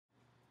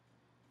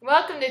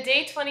Welcome to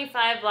day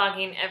 25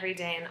 vlogging every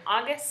day in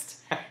August.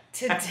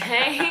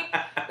 Today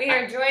we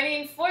are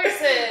joining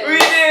forces. We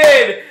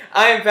did!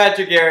 I'm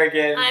Patrick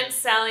Garrigan. I'm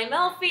Salli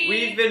Melfi.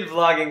 We've been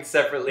vlogging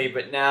separately,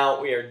 but now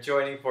we are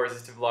joining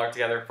forces to vlog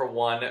together for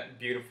one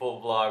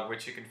beautiful vlog,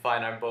 which you can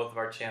find on both of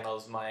our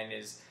channels. Mine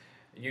is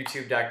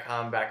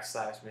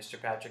youtube.com/Mr.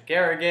 Patrick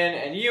Garrigan,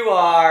 and you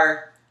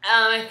are...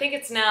 I think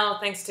it's now,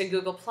 thanks to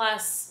Google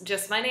Plus,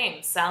 just my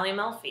name, Salli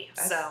Melfi.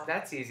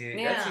 That's easy.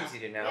 Yeah. That's easy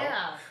to know.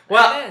 Yeah.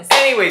 Well,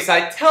 anyway, so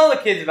I tell the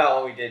kids about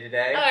what we did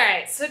today. All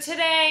right. So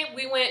today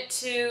we went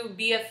to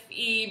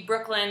BFE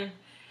Brooklyn,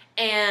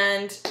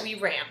 and we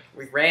ran.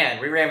 We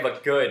ran,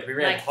 but good. We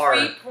ran like hard.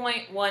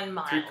 3.1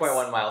 miles.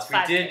 3.1 miles. We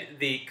 5K. did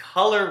the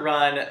Color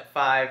Run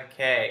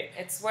 5K.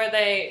 It's where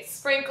they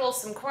sprinkle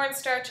some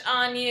cornstarch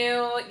on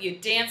you, you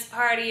dance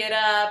party it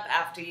up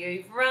after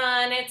you've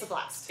run. It's a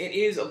blast. It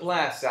is a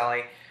blast,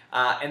 Salli.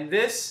 And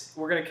this,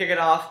 we're going to kick it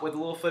off with a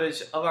little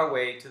footage of our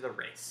way to the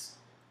race.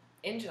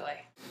 Enjoy.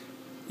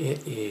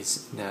 It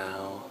is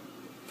now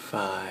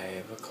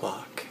 5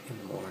 o'clock in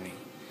the morning.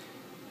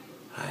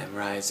 I'm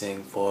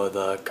rising for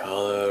the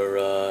Color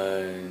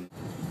Run.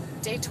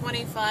 Day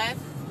 25,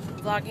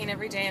 vlogging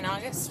every day in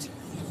August.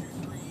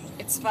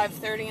 It's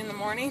 5:30 in the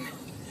morning.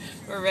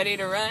 We're ready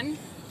to run.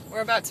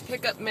 We're about to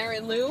pick up Mary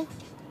Lou.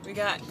 We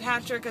got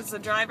Patrick as the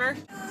driver.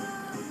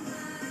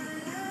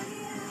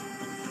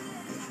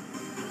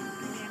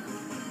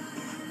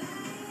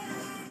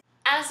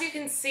 As you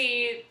can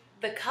see,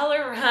 the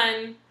Color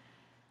Run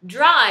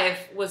drive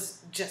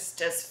was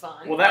just as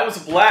fun. Well, that was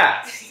a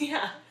blast.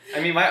 Yeah. I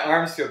mean, my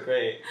arms feel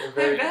great.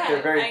 They're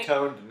very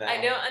toned now.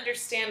 I don't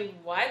understand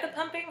why the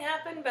pumping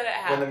happened, but it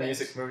happened. When the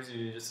music moves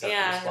you just have to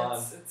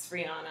respond. Yeah, it's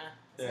Rihanna.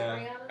 Is yeah, that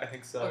Rihanna? I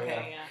think so,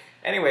 okay, yeah.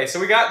 Anyway, so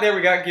we got there,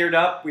 we got geared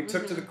up, we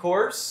took to the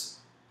course.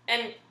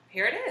 And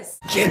here it is.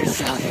 Get it,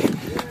 Salli!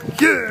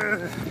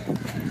 Yeah!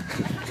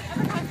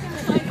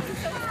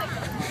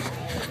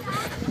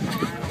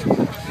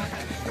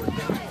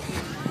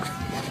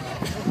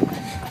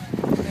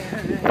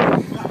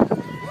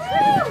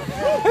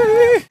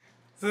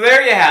 So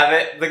there you have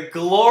it, the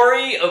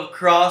glory of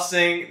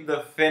crossing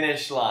the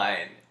finish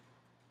line.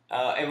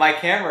 And my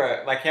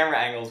camera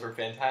angles were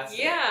fantastic.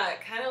 Yeah,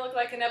 it kind of looked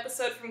like an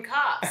episode from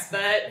Cops,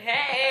 but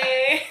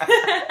hey!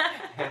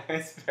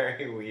 It's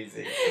very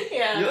wheezy.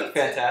 Yeah, you look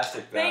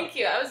fantastic, though. Thank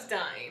you, I was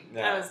dying.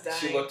 Yeah, I was dying.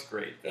 She looked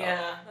great, though.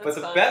 Yeah, but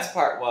the best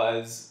part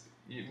was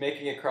you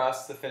making it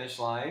across the finish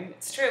line.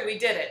 It's true, we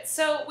did it.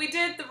 So we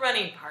did the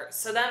running part,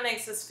 so that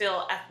makes us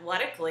feel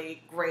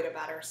athletically great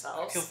about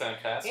ourselves. I feel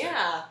fantastic.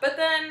 Yeah, but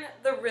then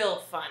the real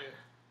fun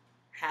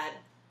had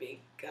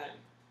begun.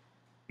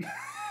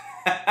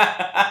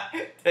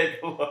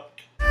 Take a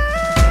look.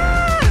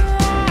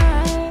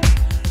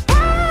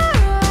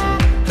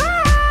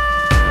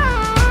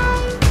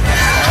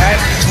 Alright,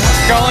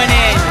 going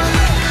in.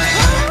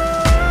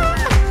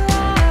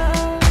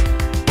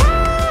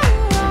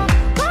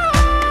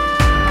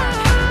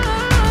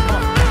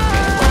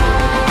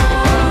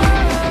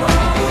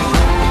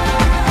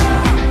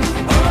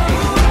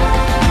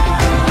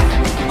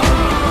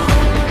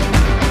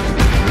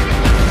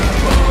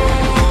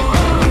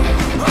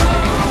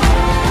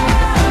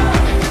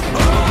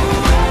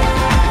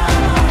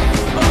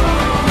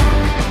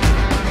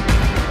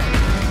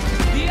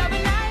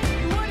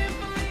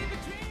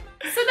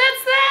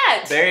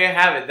 There you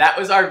have it. That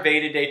was our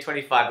beta day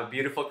 25, a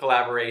beautiful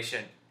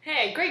collaboration.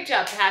 Hey, great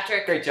job,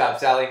 Patrick. Great job,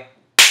 Salli.